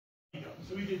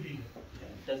So we did need it. Yeah,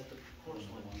 that's the course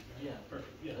one. Yeah. Perfect.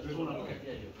 Yeah, there's one. Okay.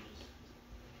 Yeah,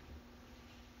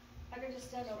 I can just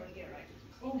stand over here, right?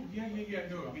 Oh, yeah.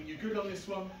 No, I mean, you're good on this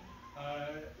one.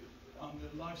 On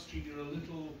the live stream, you're a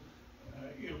little,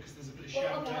 because there's a bit of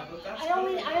shadow there, but that's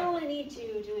I only need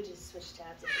to do it to switch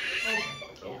tabs.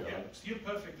 Okay. Yeah, so you're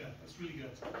perfect there. That's really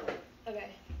good. Okay.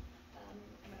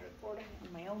 Am I recording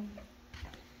on my own?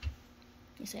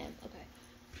 Yes, I am. Okay.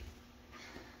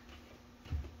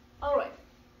 All right.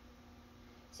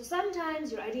 So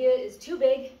sometimes your idea is too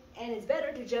big, and it's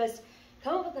better to just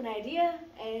come up with an idea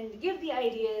and give the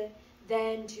idea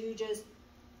than to just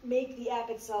make the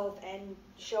app itself and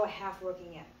show a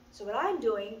half-working app. So what I'm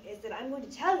doing is that I'm going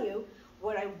to tell you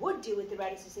what I would do with the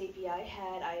Radisys API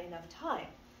had I enough time.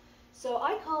 So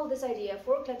I call this idea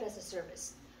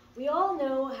Forklift-as-a-Service. We all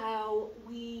know how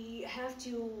we have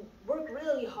to work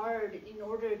really hard in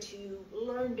order to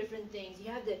learn different things. You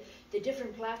have the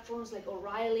different platforms like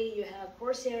O'Reilly, you have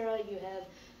Coursera, you have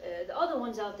the other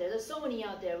ones out there. There's so many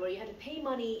out there where you have to pay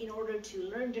money in order to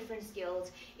learn different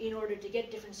skills, in order to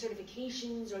get different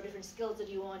certifications or different skills that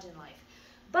you want in life.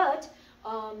 But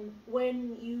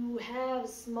when you have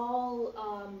small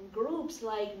groups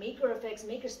like MakerFX,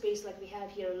 Makerspace like we have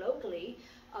here locally,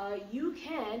 you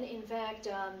can, in fact,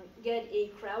 get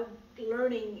a crowd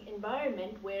learning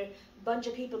environment where a bunch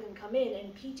of people can come in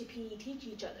and P2P teach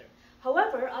each other.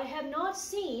 However, I have not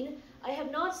seen a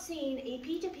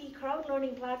P2P crowd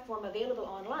learning platform available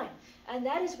online, and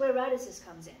that is where Radisys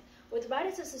comes in. With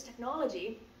Radisys'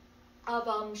 technology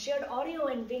of shared audio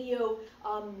and video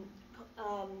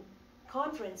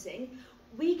conferencing,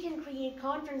 we can create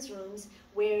conference rooms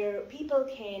where people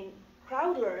can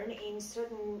crowd learn in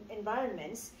certain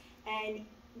environments, and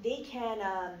they can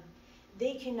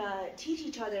teach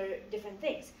each other different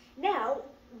things. Now,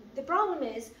 the problem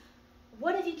is,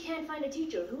 what if you can't find a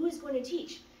teacher? Who is going to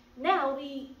teach? Now,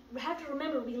 we have to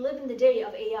remember we live in the day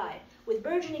of AI. With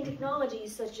burgeoning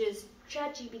technologies such as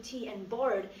ChatGPT and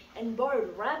Bard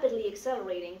rapidly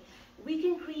accelerating, we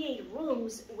can create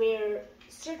rooms where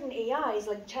certain AIs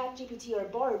like ChatGPT or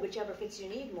Bard, whichever fits your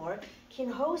need more, can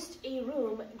host a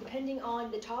room depending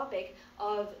on the topic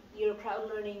of your crowd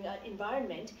learning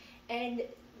environment, and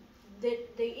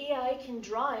the AI can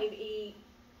drive a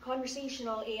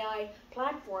conversational AI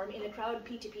platform in a crowd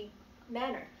P2P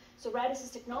manner. So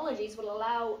Radisys technologies will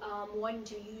allow one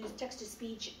to use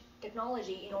text-to-speech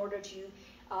technology in order to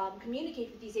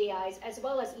communicate with these AIs as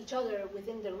well as each other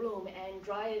within the room and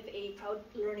drive a crowd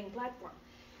learning platform.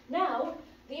 Now,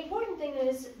 the important thing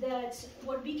is that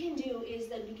what we can do is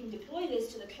that we can deploy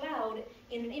this to the cloud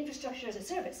in an infrastructure as a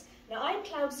service. Now, I'm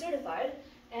cloud certified,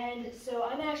 and so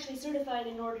I'm actually certified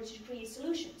in order to create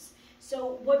solutions.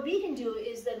 So what we can do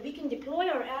is that we can deploy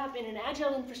our app in an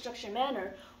agile infrastructure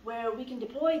manner where we can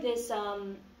deploy this,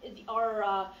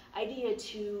 our idea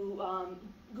to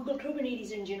Google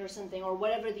Kubernetes engine or something, or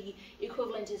whatever the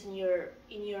equivalent is in your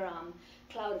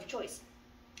cloud of choice.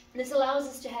 This allows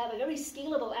us to have a very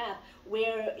scalable app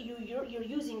where you're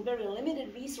using very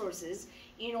limited resources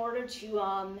in order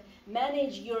to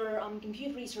manage your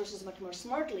compute resources much more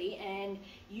smartly, and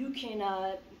you can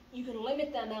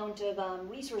limit the amount of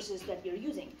resources that you're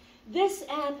using. This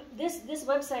app, this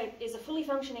website is a fully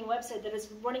functioning website that is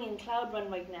running in Cloud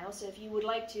Run right now, so if you would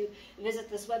like to visit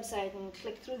this website and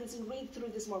click through this and read through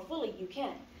this more fully, you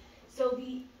can. So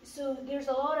there's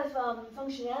a lot of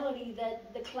functionality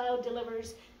that the cloud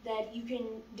delivers that you can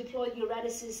deploy your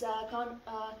Radisys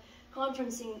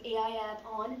conferencing AI app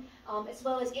on, as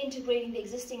well as integrating the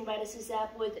existing Radisys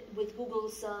app with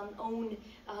Google's own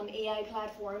AI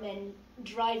platform and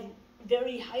drive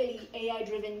very highly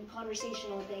AI-driven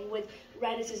conversational thing with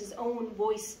Radisys' own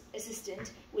voice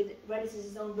assistant, with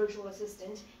Radisys' own virtual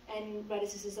assistant, and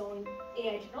Radisys' own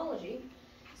AI technology.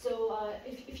 So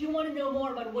if you want to know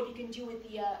more about what you can do with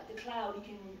the cloud, you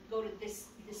can go to this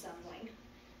link.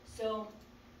 So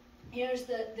here's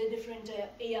the different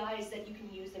AIs that you can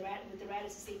use with the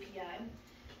Radisys API.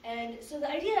 And so the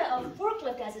idea of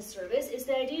Forklift-as-a-Service is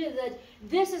the idea that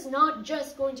this is not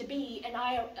just going to be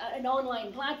an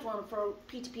online platform for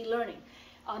P2P learning.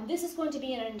 This is going to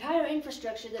be an entire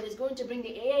infrastructure that is going to bring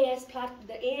the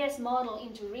AIS model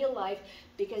into real life,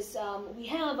 because we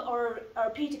have our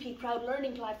P2P crowd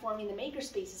learning platform in the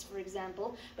makerspaces, for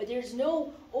example, but there's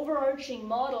no overarching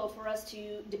model for us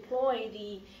to deploy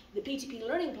the P2P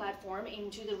learning platform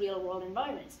into the real world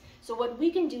environments. So what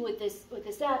we can do with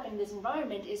this app and this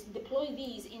environment is deploy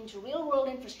these into real world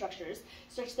infrastructures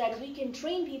such that we can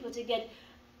train people to get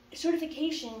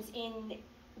certifications in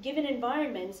given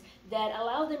environments that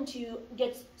allow them to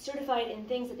get certified in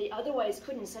things that they otherwise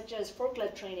couldn't, such as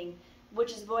forklift training,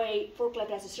 which is why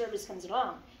Forklift-as-a-Service comes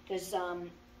along. because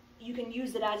you can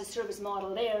use it as a service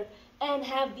model there and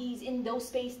have these in those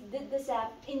space, this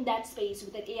app in that space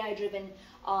with an AI-driven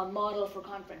model for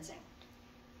conferencing.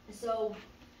 So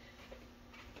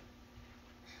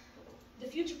the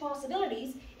future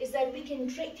possibilities is that we can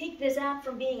take this app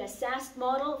from being a SaaS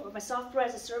model, or a software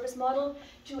as a service model,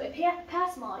 to a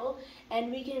PaaS model,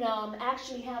 and we can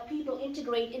actually have people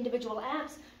integrate individual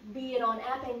apps, be it on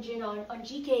App Engine, on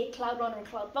GK, Cloud Run, or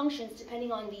Cloud Functions,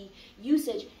 depending on the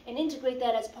usage, and integrate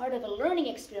that as part of a learning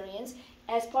experience,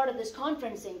 as part of this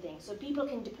conferencing thing. So people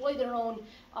can deploy their own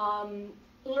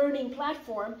learning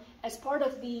platform as part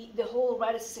of the whole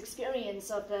Radisys experience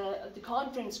of the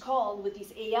conference call, with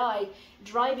these AI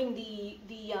driving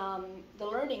the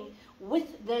learning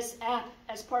with this app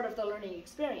as part of the learning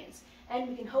experience. And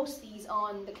we can host these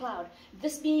on the cloud.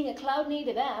 This being a cloud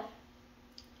native app,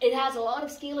 it has a lot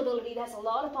of scalability, it has a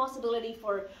lot of possibility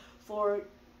for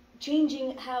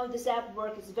changing how this app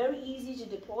works. It's very easy to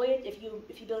deploy it if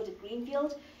you build it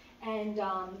greenfield. And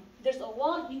there's a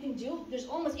lot you can do. There's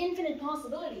almost infinite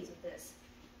possibilities with this.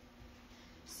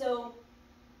 So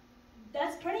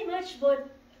that's pretty much what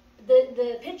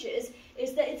the pitch is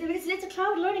that it's a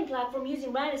cloud learning platform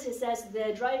using Radisys as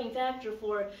the driving factor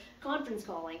for conference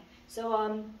calling.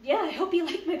 So yeah, I hope you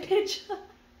like my pitch.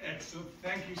 Excellent.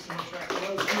 Thank you so much, Rachel.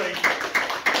 That was great.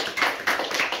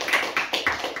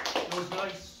 That was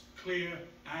nice, clear,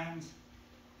 and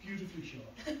beautifully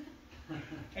sharp.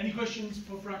 Any questions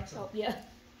for Fractal? Oh, yeah.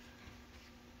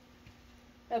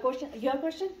 A question? You have a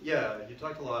question? Yeah, you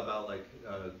talked a lot about like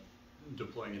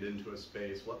deploying it into a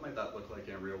space. What might that look like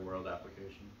in a real-world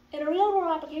application? In a real-world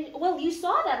application, well, you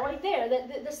saw that right there.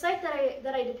 The site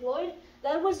that I deployed,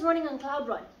 that was running on Cloud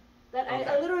Run. That okay.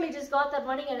 I literally just got that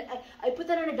running, and I put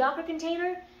that in a Docker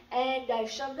container, and I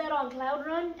shoved that on Cloud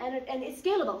Run, and it's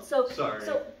scalable. So sorry,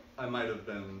 I might have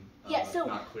been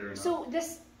not clear enough. So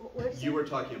this. You were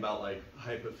talking about, like,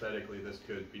 hypothetically this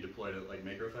could be deployed at like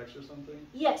MakerFX or something?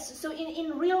 Yes, so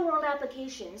in real world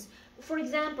applications, for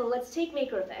example, let's take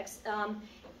MakerFX.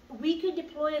 We could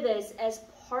deploy this as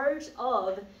part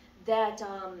of that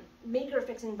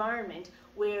MakerFX environment,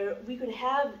 where we could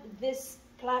have this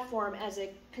platform as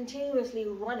a continuously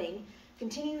running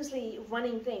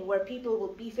thing, where people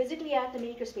will be physically at the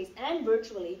makerspace and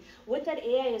virtually with that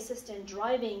AI assistant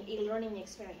driving a learning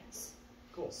experience.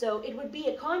 Cool. So it would be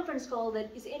a conference call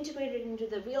that is integrated into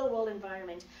the real world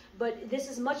environment, but this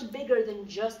is much bigger than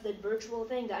just the virtual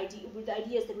thing. The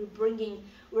idea is that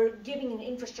we're giving an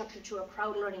infrastructure to a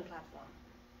crowd learning platform.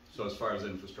 So as far as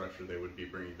infrastructure, they would be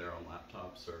bringing their own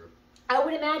laptops, or I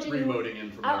would imagine remoting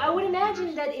in from I would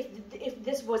imagine that if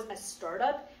this was a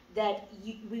startup, that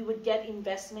we would get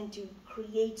investment to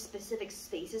create specific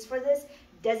spaces for this,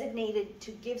 designated to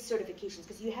give certifications,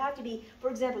 because you have to be, for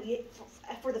example,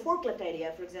 for the forklift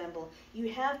idea, for example,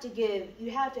 you have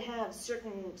to have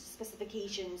certain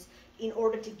specifications in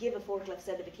order to give a forklift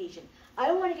certification.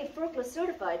 I want to get forklift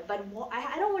certified, but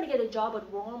I don't want to get a job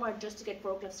at Walmart just to get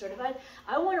forklift certified.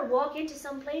 I want to walk into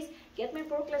some place, get my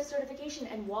forklift certification,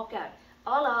 and walk out. A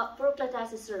la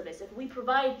Forklift-as-a-Service. If we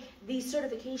provide these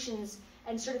certifications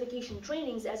and certification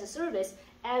trainings as a service,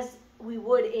 as we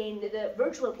would in the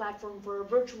virtual platform for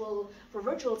virtual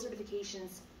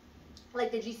certifications,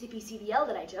 like the GCP CDL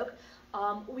that I took,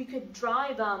 we could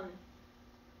drive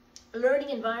learning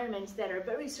environments that are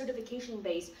very certification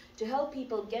based to help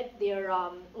people get their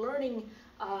learning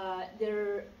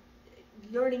their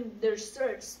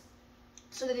certs,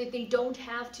 so that they don't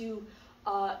have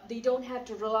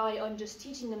to rely on just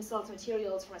teaching themselves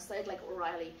materials from a site like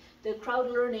O'Reilly. The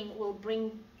crowd learning will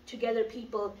bring together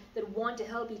people that want to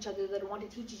help each other, that want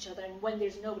to teach each other, and when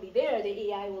there's nobody there, the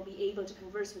AI will be able to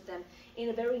converse with them in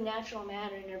a very natural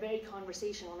manner, in a very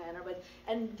conversational manner.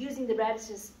 And using the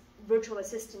Radisys virtual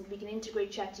assistant, we can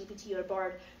integrate ChatGPT or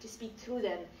Bard to speak through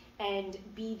them and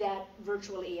be that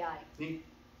virtual AI. Neat.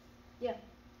 Yeah.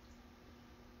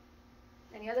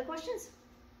 Any other questions?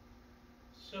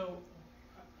 So,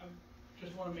 I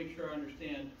just want to make sure I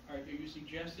understand. Are you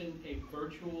suggesting a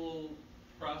virtual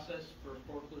process for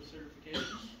forklift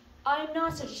certifications? I'm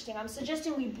not suggesting. I'm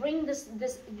suggesting we bring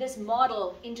this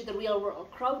model into the real world.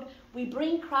 We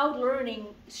bring crowd learning,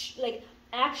 like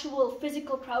actual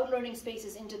physical crowd learning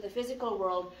spaces, into the physical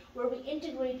world, where we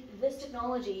integrate this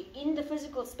technology in the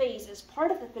physical space as part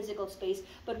of the physical space,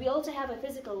 but we also have a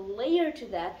physical layer to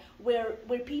that where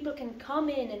people can come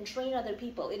in and train other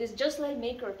people. It is just like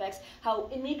MakerFX, how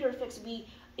in MakerFX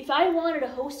if I wanted to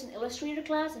host an Illustrator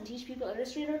class and teach people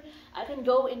Illustrator, I can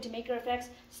go into MakerFX,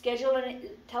 schedule and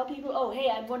tell people, oh, hey,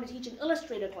 I'm going to teach an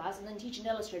Illustrator class, and then teach an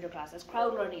Illustrator class. That's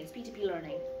crowd learning, it's P2P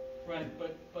learning. Right,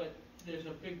 but there's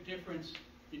a big difference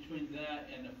between that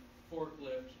and a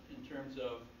forklift in terms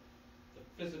of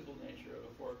the physical nature of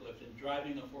a forklift and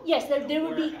driving a forklift Yes, there in a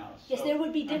would be. warehouse. Yes, So there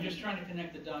would be. I'm just trying to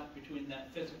connect the dots between that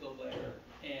physical layer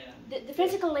and The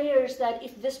physical layers that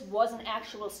if this was an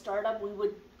actual startup, we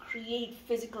would create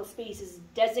physical spaces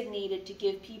designated to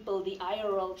give people the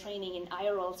IRL training and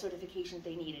IRL certifications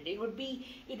they needed. It would be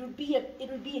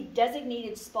a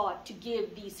designated spot to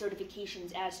give these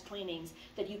certifications as trainings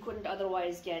that you couldn't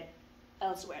otherwise get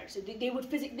elsewhere. So they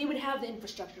would have the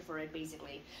infrastructure for it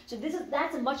basically. So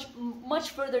that's a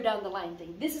much further down the line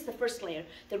thing. This is the first layer.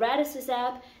 The Radisys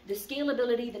app, the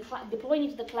scalability, deploying it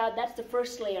to the cloud. That's the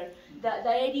first layer. The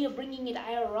idea of bringing it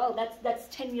IRL.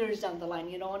 That's 10 years down the line.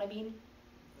 You know what I mean?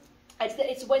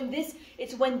 It's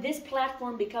when this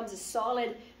platform becomes a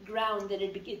solid ground that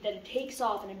it takes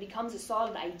off and it becomes a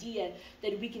solid idea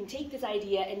that we can take this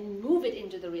idea and move it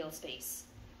into the real space.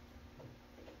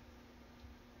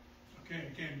 Okay,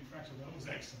 again, Fractal, that was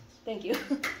excellent. Thank you.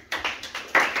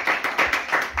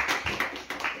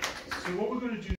 So what we're going to do